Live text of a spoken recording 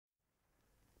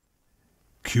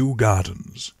Kew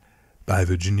Gardens by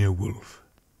Virginia Woolf.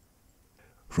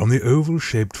 From the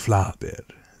oval-shaped flower-bed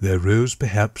there rose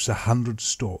perhaps 100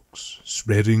 stalks,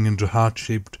 spreading into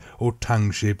heart-shaped or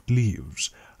tongue-shaped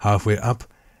leaves, halfway up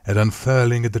and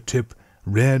unfurling at the tip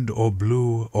red or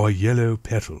blue or yellow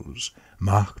petals,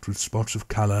 marked with spots of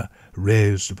colour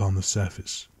raised upon the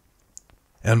surface.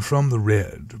 And from the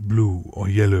red, blue, or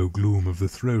yellow gloom of the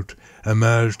throat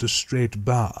emerged a straight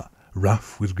bar,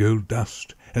 rough with gold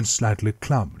dust and slightly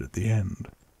clubbed at the end.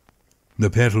 The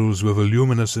petals were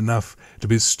voluminous enough to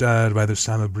be stirred by the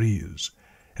summer breeze,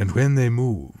 and when they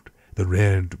moved, the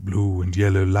red, blue, and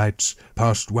yellow lights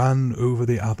passed one over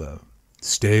the other,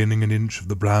 staining an inch of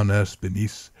the brown earth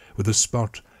beneath with a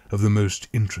spot of the most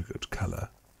intricate colour.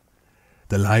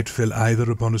 The light fell either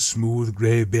upon a smooth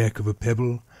grey beck of a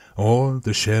pebble, or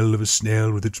the shell of a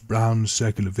snail with its brown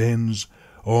circular veins,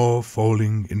 or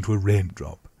falling into a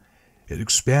raindrop. It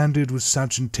expanded with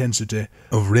such intensity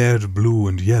of red, blue,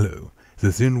 and yellow,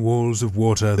 the thin walls of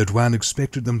water, that one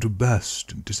expected them to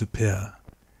burst and disappear.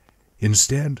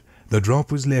 Instead, the drop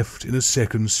was left in a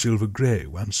second silver-grey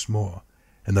once more,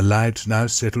 and the light now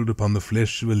settled upon the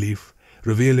flesh of a leaf,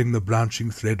 revealing the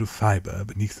branching thread of fibre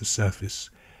beneath the surface,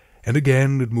 and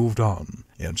again it moved on,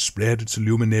 and spread its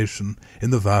illumination in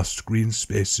the vast green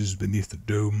spaces beneath the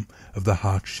dome of the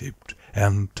heart-shaped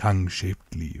and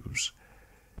tongue-shaped leaves.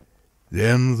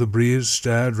 Then the breeze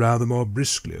stirred rather more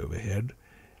briskly overhead,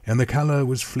 and the colour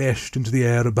was flashed into the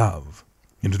air above,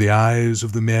 into the eyes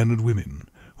of the men and women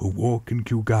who walk in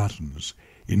Kew Gardens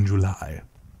in July.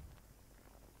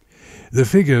 The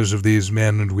figures of these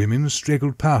men and women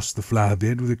straggled past the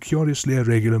flower-bed with a curiously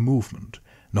irregular movement,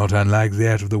 not unlike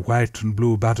that of the white and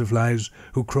blue butterflies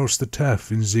who cross the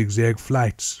turf in zigzag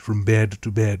flights from bed to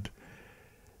bed.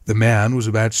 The man was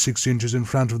about 6 inches in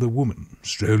front of the woman,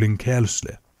 strolling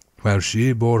carelessly, while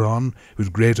she bore on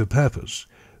with greater purpose,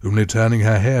 only turning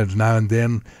her head now and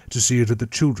then to see that the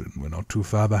children were not too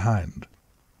far behind.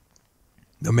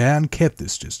 The man kept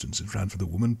this distance in front of the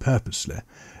woman purposely,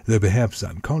 though perhaps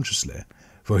unconsciously,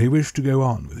 for he wished to go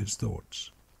on with his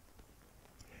thoughts.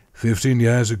 15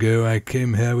 years ago I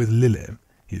came here with Lily,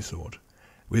 he thought.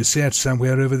 We sat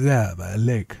somewhere over there by a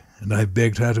lake, and I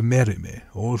begged her to marry me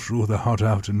all through the hot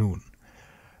afternoon.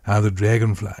 How the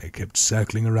dragonfly kept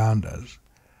circling around us.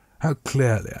 How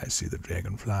clearly I see the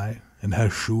dragonfly, and her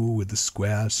shoe with the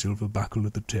square silver buckle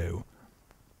at the toe.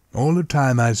 All the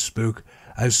time I spoke,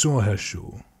 I saw her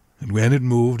shoe, and when it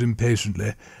moved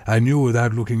impatiently, I knew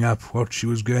without looking up what she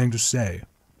was going to say.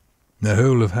 The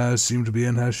whole of her seemed to be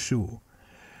in her shoe,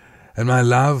 and my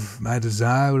love, my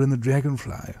desire were in the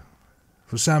dragonfly.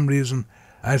 For some reason,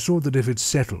 I thought that if it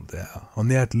settled there, on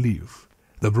that leaf,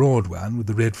 the broad one with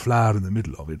the red flower in the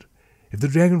middle of it, if the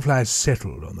dragonfly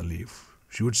settled on the leaf,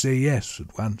 she would say yes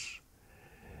at once.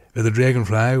 But the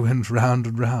dragonfly went round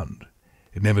and round.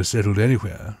 It never settled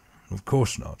anywhere, of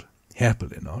course not,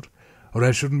 happily not, or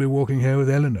I shouldn't be walking here with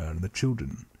Eleanor and the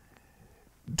children.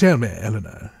 Tell me,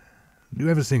 Eleanor, do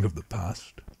you ever think of the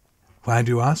past? Why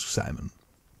do you ask, Simon?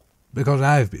 Because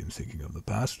I've been thinking of the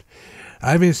past.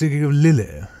 I've been thinking of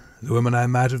Lily, the woman I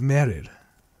might have married.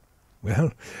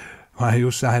 Well, why are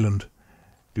you silent?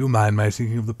 Do you mind my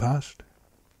thinking of the past?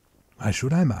 Why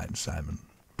should I mind, Simon?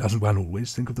 Doesn't one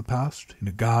always think of the past, in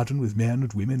a garden with men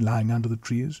and women lying under the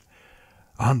trees?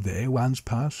 Aren't they one's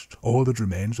past, all that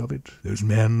remains of it, those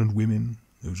men and women,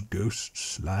 those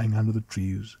ghosts lying under the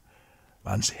trees,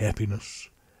 one's happiness,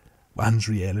 one's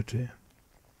reality?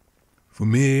 For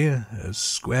me, a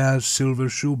square silver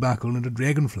shoe buckle and a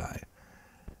dragonfly.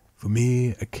 For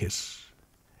me, a kiss.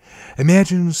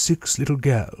 Imagine 6 little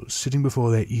girls sitting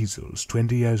before their easels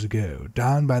 20 years ago,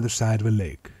 down by the side of a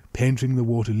lake, painting the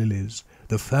water lilies,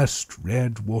 the first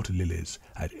red water lilies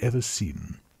I'd ever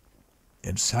seen.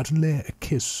 And suddenly a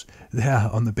kiss there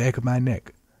on the back of my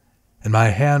neck, and my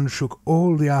hand shook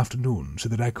all the afternoon so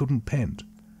that I couldn't paint.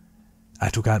 I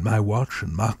took out my watch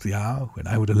and marked the hour when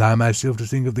I would allow myself to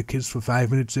think of the kiss for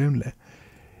 5 minutes only.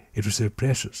 It was so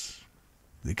precious.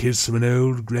 The kiss of an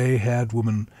old grey-haired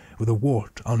woman with a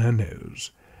wart on her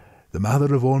nose, the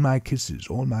mother of all my kisses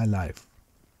all my life.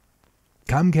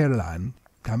 Come, Caroline.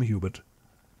 Come, Hubert.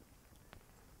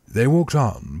 They walked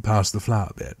on past the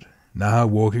flower-bed, now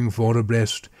walking 4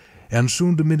 abreast, and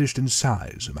soon diminished in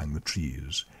size among the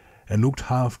trees, and looked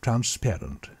half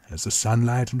transparent as the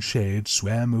sunlight and shade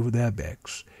swam over their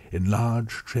backs in large,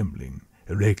 trembling,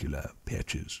 irregular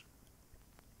patches.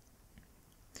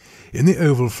 In the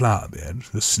oval flower-bed,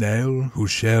 the snail,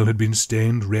 whose shell had been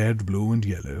stained red, blue, and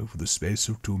yellow for the space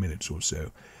of 2 minutes or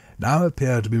so, now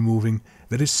appeared to be moving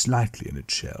very slightly in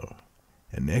its shell,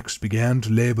 and next began to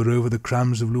labour over the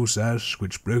crumbs of loose earth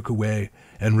which broke away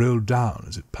and rolled down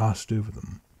as it passed over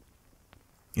them.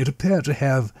 It appeared to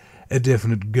have a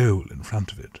definite goal in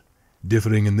front of it,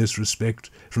 differing in this respect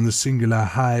from the singular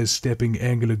high-stepping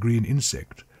angular green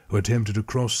insect who attempted to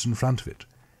cross in front of it,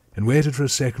 and waited for a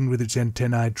second with its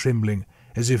antennae trembling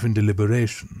as if in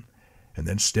deliberation, and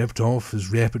then stepped off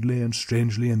as rapidly and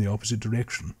strangely in the opposite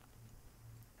direction.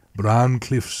 Brown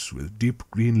cliffs with deep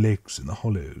green lakes in the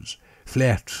hollows,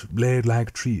 flat,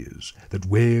 blade-like trees that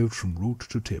waved from root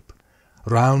to tip,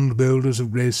 round boulders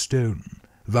of grey stone,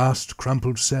 vast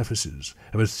crumpled surfaces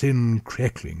of a thin,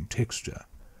 crackling texture.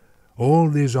 All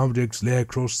these objects lay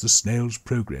across the snail's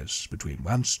progress between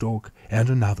one stalk and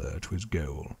another to his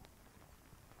goal.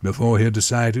 Before he had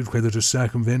decided whether to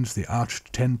circumvent the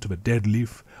arched tent of a dead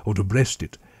leaf or to breast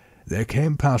it, there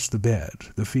came past the bed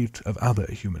the feet of other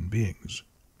human beings.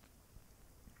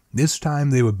 This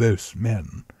time they were both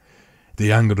men. The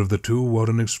younger of the two wore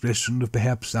an expression of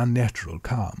perhaps unnatural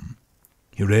calm.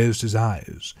 He raised his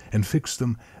eyes and fixed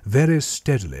them very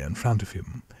steadily in front of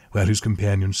him while his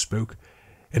companion spoke,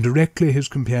 and directly his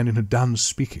companion had done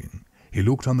speaking, he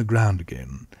looked on the ground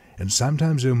again, and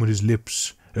sometimes opened his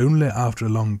lips only after a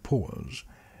long pause,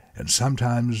 and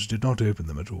sometimes did not open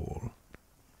them at all.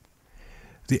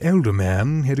 The elder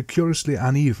man had a curiously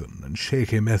uneven and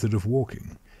shaky method of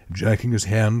walking, jerking his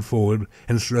hand forward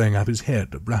and throwing up his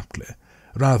head abruptly,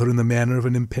 rather in the manner of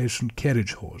an impatient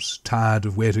carriage-horse tired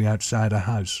of waiting outside a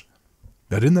house.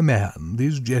 But in the man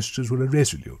these gestures were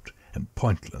irresolute and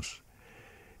pointless.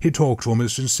 He talked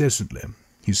almost incessantly.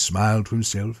 He smiled to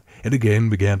himself, and again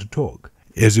began to talk,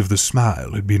 as if the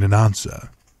smile had been an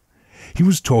answer. He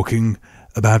was talking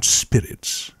about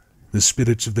spirits, the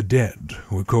spirits of the dead,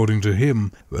 who, according to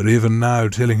him, were even now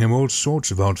telling him all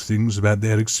sorts of odd things about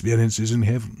their experiences in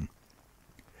heaven.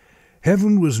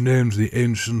 Heaven was known to the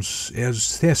ancients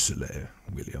as Thessaly,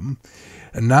 William,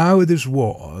 and now with this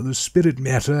war the spirit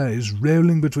matter is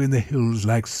rolling between the hills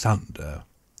like thunder.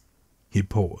 He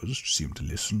paused, seemed to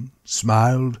listen,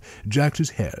 smiled, jerked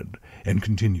his head, and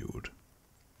continued.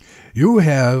 You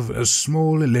have a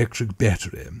small electric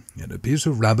battery and a piece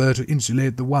of rubber to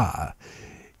insulate the wire.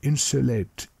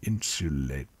 Insulate,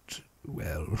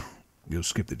 well, we'll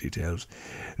skip the details.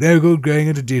 No good going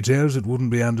into details that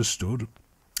wouldn't be understood.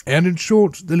 And in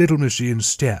short, the little machine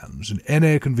stands in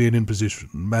any convenient position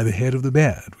by the head of the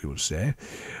bed, we will say,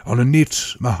 on a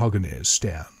neat mahogany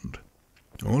stand.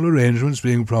 All arrangements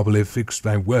being properly fixed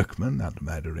by workmen under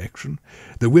my direction,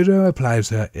 the widow applies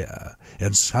her ear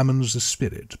and summons the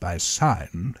spirit by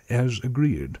sign as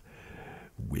agreed.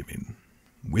 Women,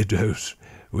 widows,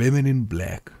 women in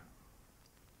black.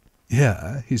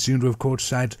 Here he seemed to have caught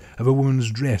sight of a woman's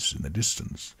dress in the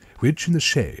distance, which in the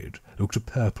shade looked a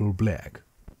purple-black.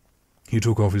 He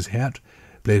took off his hat,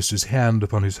 placed his hand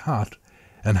upon his heart,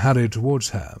 and hurried towards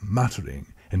her, muttering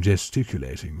and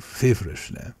gesticulating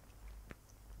feverishly.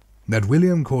 But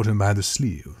William caught him by the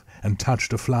sleeve and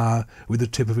touched a flower with the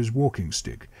tip of his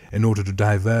walking-stick in order to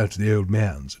divert the old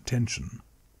man's attention.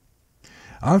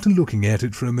 After looking at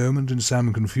it for a moment in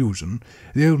some confusion,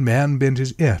 the old man bent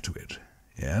his ear to it,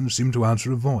 and seemed to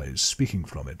answer a voice speaking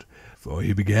from it, for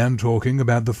he began talking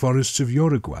about the forests of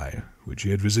Uruguay, which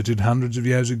he had visited hundreds of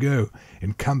years ago,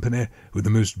 in company with the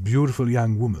most beautiful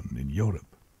young woman in Europe.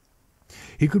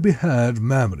 He could be heard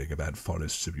murmuring about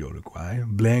forests of Uruguay,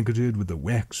 blanketed with the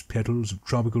wax petals of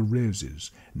tropical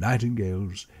roses,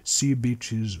 nightingales, sea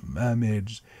beaches,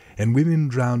 mermaids, and women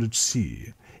drowned at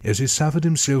sea, as he suffered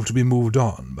himself to be moved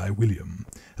on by William,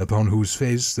 upon whose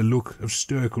face the look of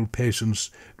stoical patience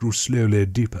grew slowly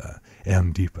deeper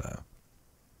and deeper.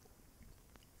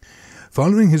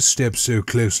 Following his steps so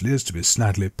closely as to be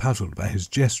slightly puzzled by his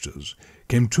gestures,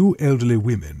 came two elderly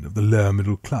women of the lower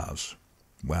middle class,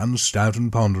 one stout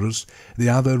and ponderous, the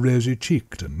other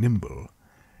rosy-cheeked and nimble.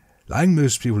 Like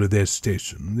most people of their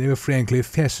station, they were frankly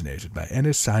fascinated by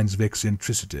any signs of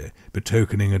eccentricity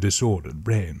betokening a disordered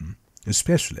brain,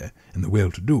 especially in the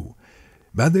well-to-do,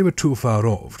 but they were too far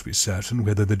off to be certain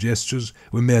whether the gestures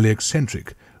were merely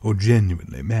eccentric or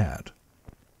genuinely mad.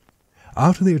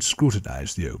 After they had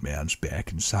scrutinized the old man's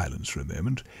back in silence for a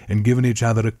moment, and given each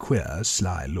other a queer,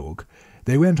 sly look,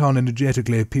 they went on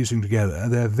energetically piecing together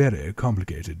their very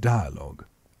complicated dialogue.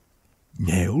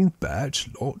 Nell, Bert,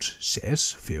 Lot,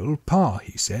 says, Phil, Pa,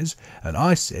 he says, and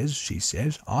I says, she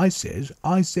says, I says,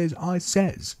 I says, I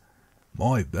says.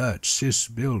 My Bert, sis,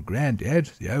 Bill,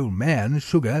 Grandad, the old man,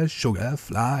 sugar, sugar,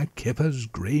 fly, kippers,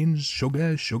 greens,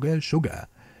 sugar, sugar, sugar.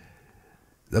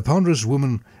 The ponderous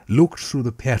woman looked through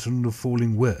the pattern of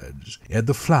falling words at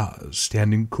the flowers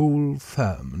standing cool,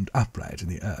 firm, and upright in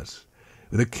the earth,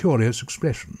 with a curious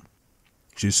expression.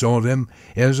 She saw them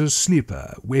as a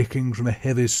sleeper, waking from a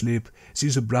heavy sleep,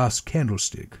 sees a brass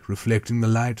candlestick reflecting the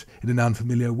light in an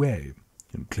unfamiliar way,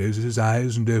 and closes his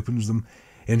eyes and opens them,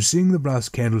 and seeing the brass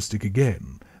candlestick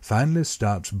again, finally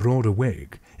starts broad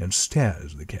awake and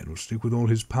stares at the candlestick with all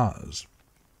his powers.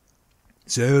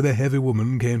 So the heavy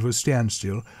woman came to a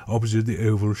standstill opposite the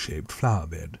oval-shaped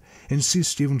flower-bed, and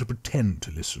ceased even to pretend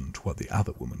to listen to what the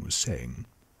other woman was saying.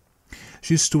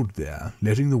 She stood there,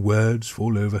 letting the words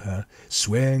fall over her,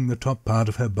 swaying the top part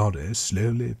of her body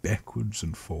slowly backwards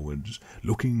and forwards,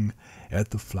 looking at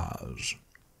the flowers.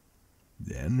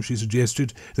 Then she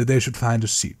suggested that they should find a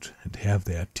seat and have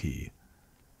their tea.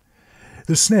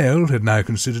 The snail had now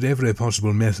considered every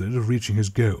possible method of reaching his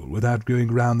goal without going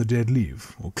round the dead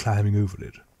leaf or climbing over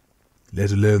it.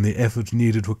 Let alone the effort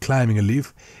needed for climbing a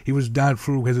leaf, he was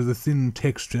doubtful whether the thin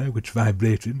texture which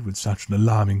vibrated with such an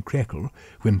alarming crackle,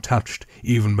 when touched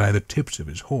even by the tips of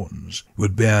his horns,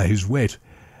 would bear his weight,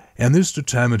 and this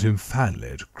determined him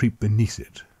finally to creep beneath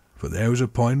it, for there was a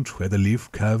point where the leaf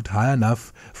curved high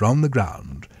enough from the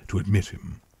ground to admit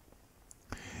him.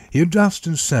 He had just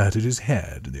inserted his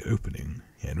head in the opening,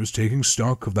 and was taking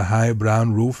stock of the high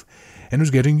brown roof, and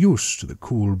was getting used to the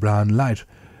cool brown light,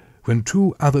 when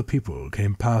two other people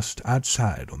came past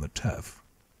outside on the turf.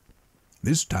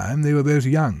 This time they were both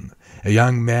young, a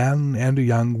young man and a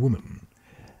young woman.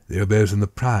 They were both in the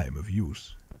prime of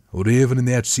youth, or even in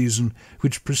that season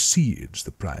which precedes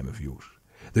the prime of youth,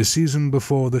 the season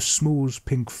before the smooth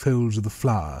pink folds of the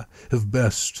flower have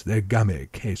burst their gummy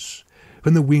case,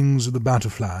 when the wings of the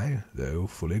butterfly, though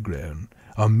fully grown,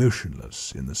 are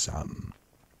motionless in the sun.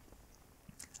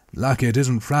 "Lucky it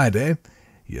isn't Friday,"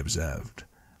 he observed.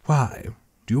 "Why,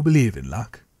 do you believe in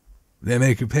luck? They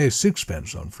make you pay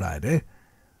 6pence on Friday."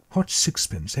 "What's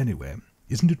 6pence, anyway?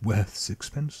 Isn't it worth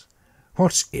 6pence?"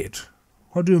 "What's it?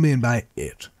 What do you mean by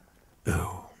it?"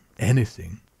 "Oh,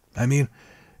 anything. I mean,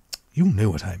 you know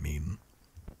what I mean."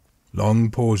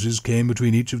 Long pauses came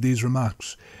between each of these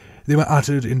remarks. They were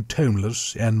uttered in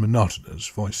toneless and monotonous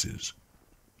voices.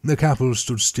 The couple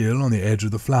stood still on the edge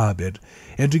of the flower-bed,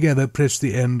 and together pressed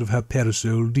the end of her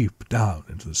parasol deep down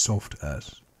into the soft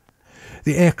earth.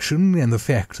 The action and the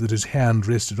fact that his hand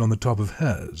rested on the top of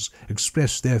hers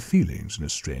expressed their feelings in a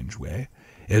strange way,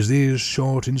 as these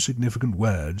short, insignificant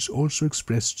words also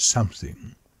expressed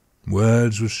something.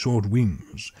 Words with short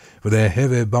wings, for their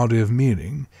heavy body of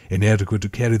meaning, inadequate to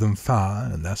carry them far,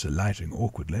 and thus alighting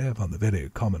awkwardly upon the very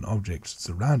common objects that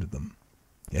surrounded them,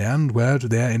 and were to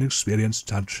their inexperienced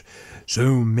touch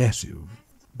so massive.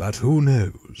 But who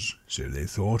knows, so they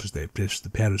thought as they pressed the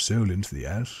parasol into the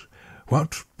earth,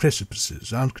 what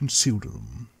precipices aren't concealed in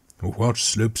them, or what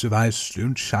slopes of ice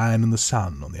don't shine in the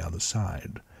sun on the other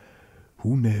side.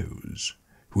 Who knows?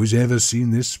 Who has ever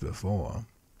seen this before?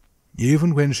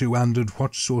 Even when she wondered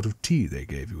what sort of tea they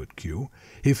gave you at Kew,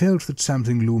 he felt that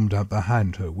something loomed up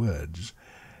behind her words,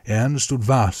 and stood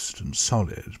vast and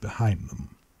solid behind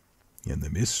them. And the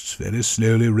mists very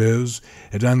slowly rose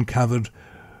and uncovered,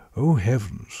 oh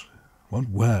heavens, what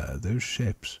were those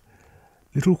shapes?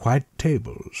 Little white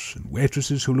tables, and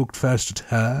waitresses who looked first at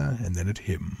her and then at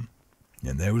him.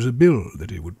 And there was a bill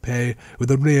that he would pay with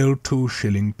a real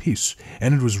 2-shilling piece,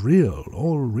 and it was real,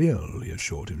 all real, he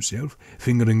assured himself,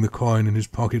 fingering the coin in his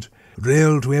pocket,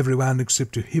 real to everyone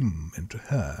except to him and to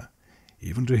her.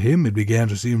 Even to him it began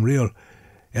to seem real,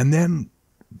 and then,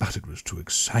 but it was too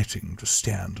exciting to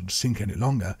stand and sink any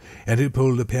longer, and he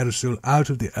pulled the parasol out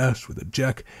of the earth with a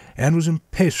jerk, and was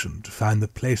impatient to find the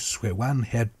place where one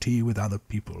had tea with other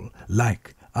people,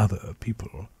 like other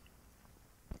people.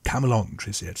 "Come along,"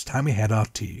 she said, "it's time we had our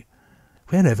tea."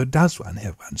 "Wherever does one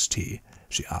have one's tea?"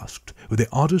 she asked, with the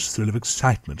oddest thrill of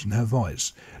excitement in her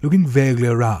voice, looking vaguely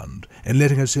around, and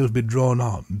letting herself be drawn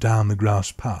on down the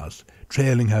grass path,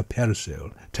 trailing her parasol,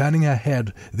 turning her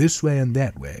head this way and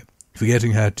that way,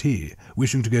 forgetting her tea,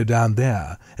 wishing to go down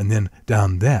there, and then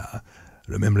down there,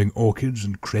 remembering orchids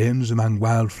and cranes among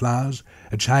wild flowers,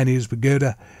 a Chinese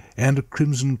pagoda, and a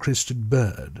crimson-crested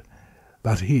bird.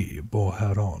 But he bore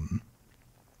her on.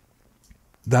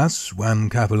 Thus one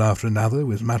couple after another,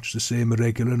 with much the same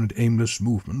irregular and aimless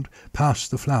movement, passed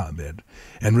the flower-bed,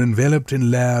 and were enveloped in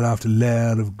layer after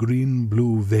layer of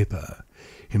green-blue vapour,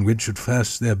 in which at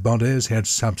first their bodies had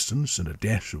substance and a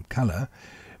dash of colour,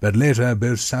 but later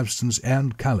both substance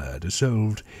and colour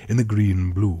dissolved in the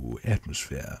green-blue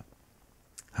atmosphere.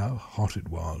 How hot it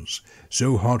was,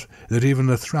 so hot that even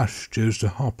the thrush chose to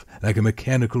hop like a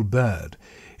mechanical bird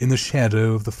in the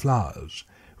shadow of the flowers,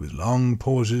 with long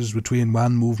pauses between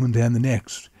one movement and the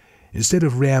next. Instead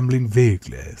of rambling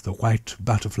vaguely, the white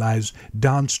butterflies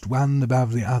danced one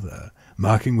above the other,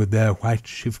 marking with their white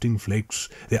shifting flakes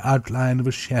the outline of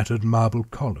a shattered marble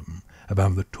column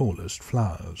above the tallest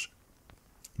flowers.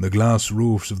 The glass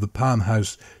roofs of the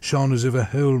palm-house shone as if a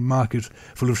whole market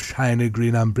full of shiny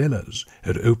green umbrellas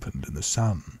had opened in the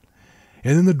sun,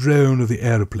 and in the drone of the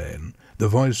aeroplane the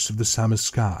voice of the summer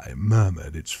sky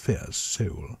murmured its fierce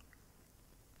soul.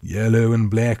 Yellow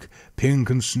and black, pink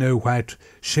and snow-white,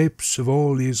 shapes of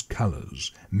all these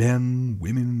colours, men,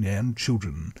 women, and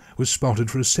children, were spotted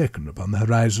for a second upon the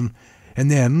horizon, and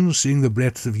then, seeing the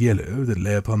breadth of yellow that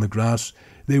lay upon the grass,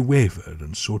 they wavered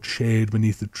and sought shade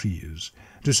beneath the trees,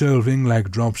 dissolving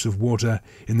like drops of water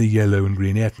in the yellow and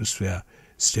green atmosphere,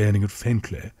 staining it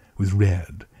faintly with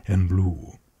red and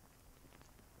blue.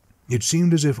 It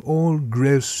seemed as if all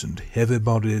gross and heavy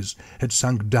bodies had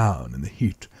sunk down in the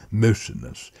heat,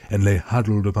 motionless, and lay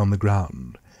huddled upon the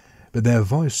ground, but their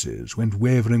voices went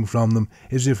wavering from them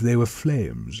as if they were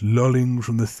flames lolling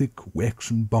from the thick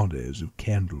waxen bodies of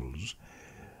candles.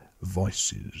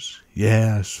 Voices,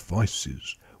 yes,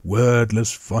 voices,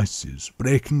 wordless voices,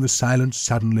 breaking the silence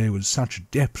suddenly with such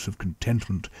depth of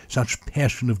contentment, such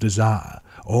passion of desire,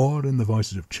 or, in the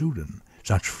voices of children,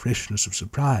 such freshness of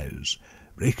surprise,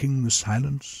 breaking the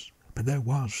silence, but there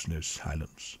was no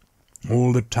silence.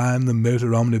 All the time the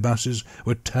motor omnibuses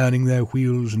were turning their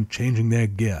wheels and changing their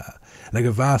gear, like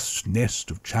a vast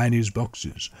nest of Chinese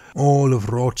boxes, all of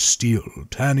wrought steel,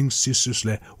 turning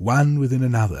ceaselessly one within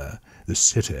another, the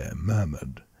city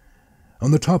murmured,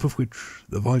 on the top of which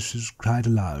the voices cried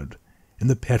aloud, and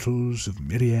the petals of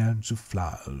myriads of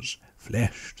flowers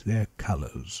flashed their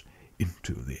colours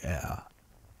into the air.